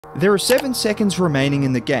There are 7 seconds remaining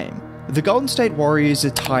in the game. The Golden State Warriors are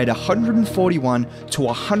tied 141 to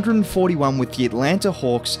 141 with the Atlanta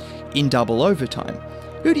Hawks in double overtime.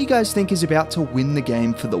 Who do you guys think is about to win the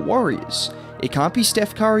game for the Warriors? It can't be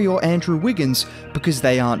Steph Curry or Andrew Wiggins because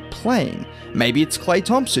they aren't playing. Maybe it's Klay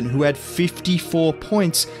Thompson, who had 54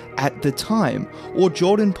 points at the time, or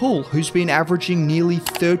Jordan Poole, who's been averaging nearly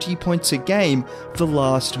 30 points a game the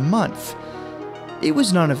last month. It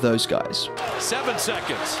was none of those guys. 7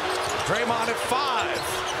 seconds. Draymond at 5.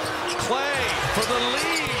 Klay for the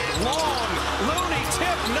lead. Long. Looney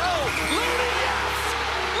tip. No. Looney, yes.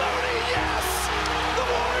 Looney, yes. The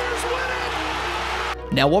Warriors win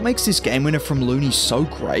it. Now, what makes this game winner from Looney so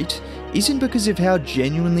great isn't because of how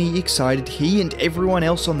genuinely excited he and everyone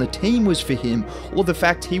else on the team was for him, or the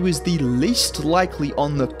fact he was the least likely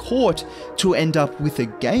on the court to end up with a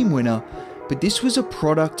game winner, but this was a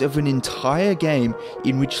product of an entire game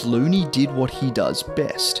in which Looney did what he does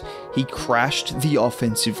best. He crashed the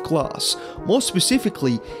offensive glass. More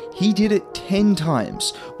specifically, he did it 10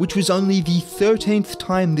 times, which was only the 13th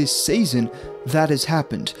time this season that has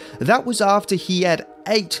happened. That was after he had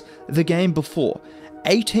 8 the game before.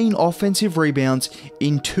 18 offensive rebounds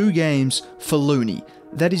in 2 games for Looney.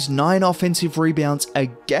 That is 9 offensive rebounds a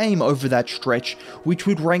game over that stretch, which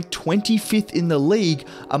would rank 25th in the league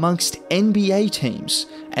amongst NBA teams.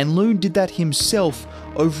 And Loon did that himself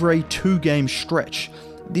over a 2-game stretch.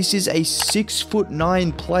 This is a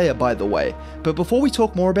 6'9" player, by the way. But before we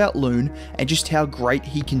talk more about Loon and just how great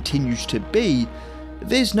he continues to be,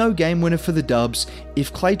 there's no game winner for the Dubs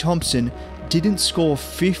if Klay Thompson didn't score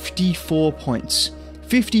 54 points.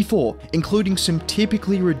 54, including some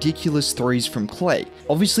typically ridiculous threes from Klay.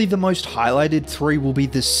 Obviously, the most highlighted 3 will be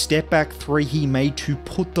the step-back 3 he made to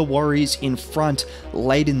put the Warriors in front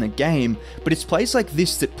late in the game, but it's plays like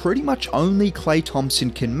this that pretty much only Klay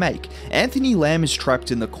Thompson can make. Anthony Lamb is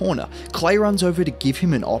trapped in the corner. Klay runs over to give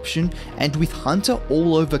him an option, and with Hunter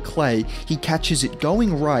all over Klay, he catches it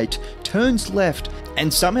going right, turns left,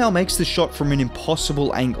 and somehow makes the shot from an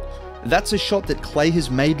impossible angle. That's a shot that Klay has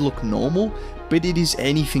made look normal, but it is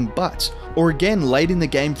anything but. Or again, late in the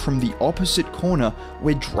game from the opposite corner,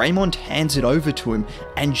 where Draymond hands it over to him,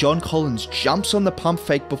 and John Collins jumps on the pump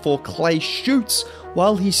fake before Klay shoots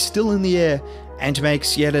while he's still in the air, and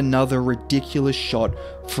makes yet another ridiculous shot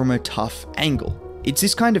from a tough angle. It's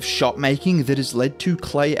this kind of shot making that has led to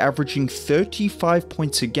Klay averaging 35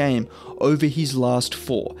 points a game over his last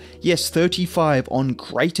 4. Yes, 35 on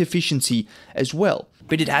great efficiency as well.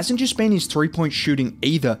 But it hasn't just been his 3-point shooting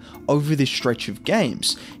either over this stretch of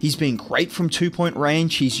games. He's been great from 2-point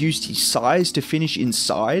range, he's used his size to finish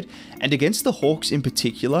inside, and against the Hawks in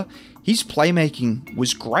particular, his playmaking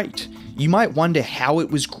was great. You might wonder how it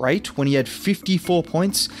was great when he had 54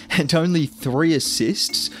 points and only 3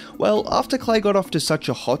 assists. Well, after Klay got off to such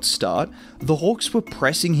a hot start, the Hawks were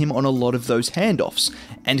pressing him on a lot of those handoffs,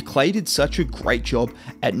 and Klay did such a great job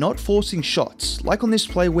at not forcing shots, like on this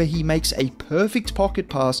play where he makes a perfect pocket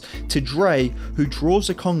pass to Dre, who draws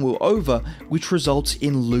Okongwu over, which results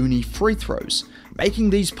in Looney free throws. Making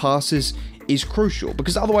these passes is crucial,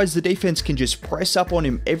 because otherwise the defense can just press up on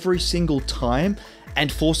him every single time and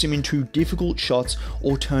force him into difficult shots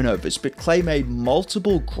or turnovers. But Klay made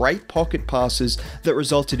multiple great pocket passes that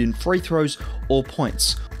resulted in free throws or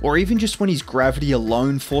points. Or even just when his gravity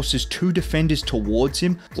alone forces 2 defenders towards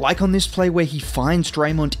him, like on this play where he finds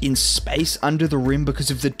Draymond in space under the rim because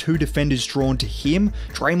of the 2 defenders drawn to him.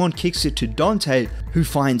 Draymond kicks it to Dante, who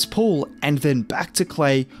finds Poole, and then back to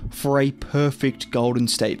Klay for a perfect Golden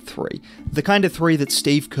State 3. The kind of 3 that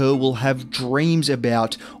Steve Kerr will have dreams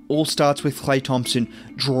about. All starts with Klay Thompson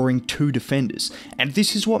drawing 2 defenders, and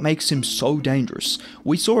this is what makes him so dangerous.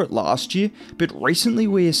 We saw it last year, but recently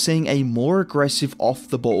we are seeing a more aggressive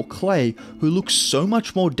off-the-ball Klay, who looks so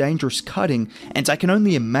much more dangerous cutting, and I can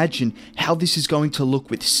only imagine how this is going to look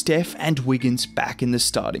with Steph and Wiggins back in the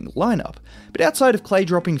starting lineup. But outside of Klay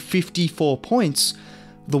dropping 54 points,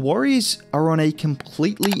 the Warriors are on a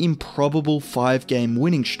completely improbable 5-game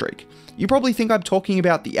winning streak. You probably think I'm talking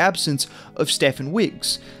about the absence of Steph and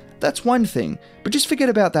Wiggs. That's one thing, but just forget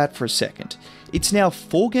about that for a second. It's now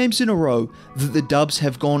 4 games in a row that the Dubs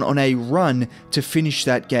have gone on a run to finish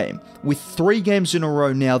that game, with 3 games in a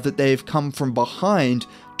row now that they have come from behind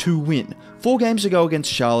to win. 4 games ago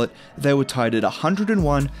against Charlotte, they were tied at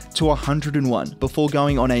 101 to 101 before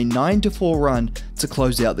going on a 9-4 run to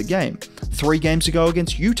close out the game. 3 games ago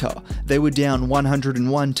against Utah, they were down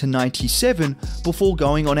 101 to 97 before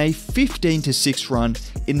going on a 15-6 run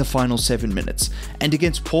in the final 7 minutes. And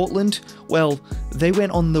against Portland, well, they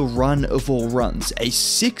went on the run of all runs, a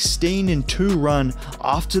 16-2 run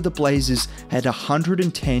after the Blazers had a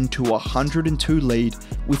 110 to 102 lead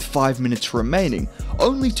with 5 minutes remaining,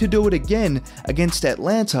 only to do it again against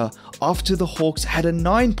Atlanta after the Hawks had a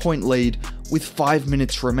 9-point lead with 5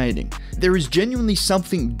 minutes remaining. There is genuinely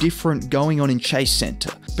something different going on in Chase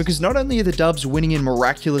Center, because not only are the Dubs winning in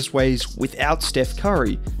miraculous ways without Steph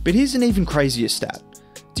Curry, but here's an even crazier stat.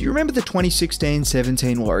 Do you remember the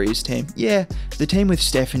 2016-17 Warriors team? Yeah, the team with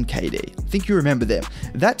Steph and KD. I think you remember them.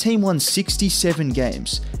 That team won 67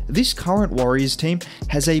 games. This current Warriors team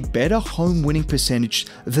has a better home winning percentage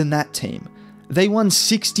than that team. They won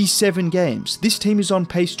 67 games. This team is on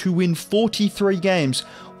pace to win 43 games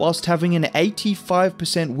whilst having an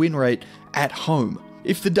 85% win rate at home.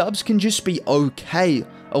 If the Dubs can just be okay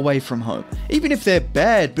away from home, even if they're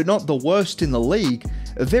bad but not the worst in the league,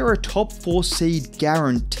 they're a top 4 seed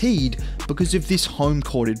guaranteed because of this home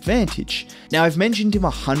court advantage. Now, I've mentioned him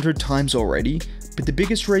 100 times already, but the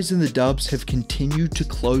biggest reason the Dubs have continued to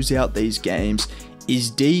close out these games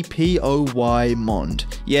is DPOY Mond.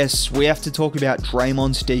 Yes, we have to talk about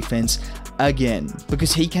Draymond's defense again,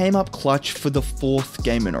 because he came up clutch for the 4th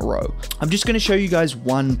game in a row. I'm just going to show you guys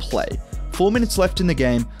one play. 4 minutes left in the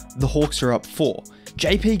game, the Hawks are up 4.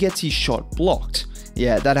 JP gets his shot blocked.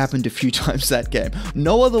 Yeah, that happened a few times that game.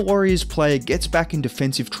 No other Warriors player gets back in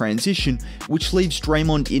defensive transition, which leaves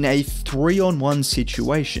Draymond in a 3-on-1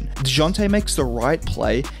 situation. DeJounte makes the right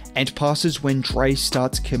play and passes when Dre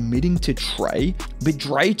starts committing to Trey, but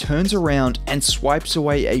Dre turns around and swipes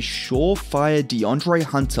away a surefire DeAndre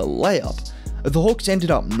Hunter layup. The Hawks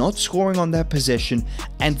ended up not scoring on that possession,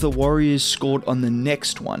 and the Warriors scored on the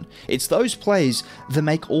next one. It's those plays that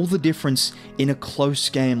make all the difference in a close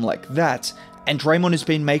game like that, and Draymond has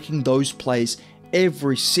been making those plays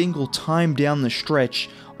every single time down the stretch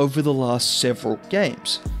over the last several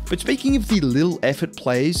games. But speaking of the little effort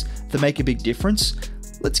plays that make a big difference,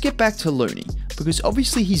 let's get back to Looney, because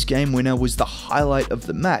obviously his game winner was the highlight of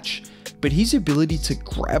the match, but his ability to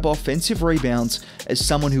grab offensive rebounds as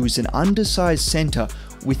someone who is an undersized center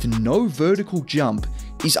with no vertical jump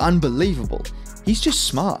is unbelievable. He's just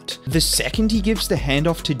smart. The second he gives the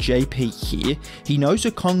handoff to JP here, he knows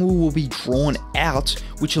Okongwu will be drawn out,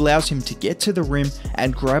 which allows him to get to the rim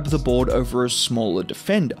and grab the board over a smaller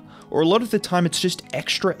defender. Or a lot of the time it's just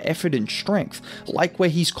extra effort and strength, like where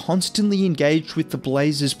he's constantly engaged with the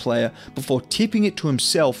Blazers player before tipping it to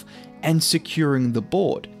himself and securing the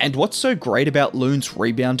board. And what's so great about Loon's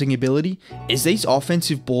rebounding ability is these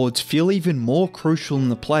offensive boards feel even more crucial in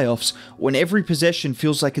the playoffs when every possession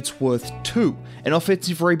feels like it's worth 2. An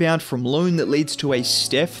offensive rebound from Loon that leads to a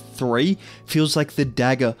Steph 3 feels like the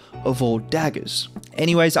dagger of all daggers.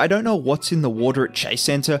 Anyways, I don't know what's in the water at Chase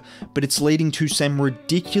Center, but it's leading to some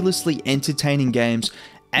ridiculously entertaining games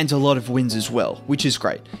and a lot of wins as well, which is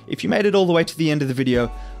great. If you made it all the way to the end of the video,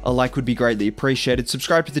 a like would be greatly appreciated.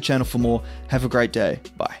 Subscribe to the channel for more. Have a great day.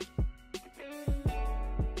 Bye.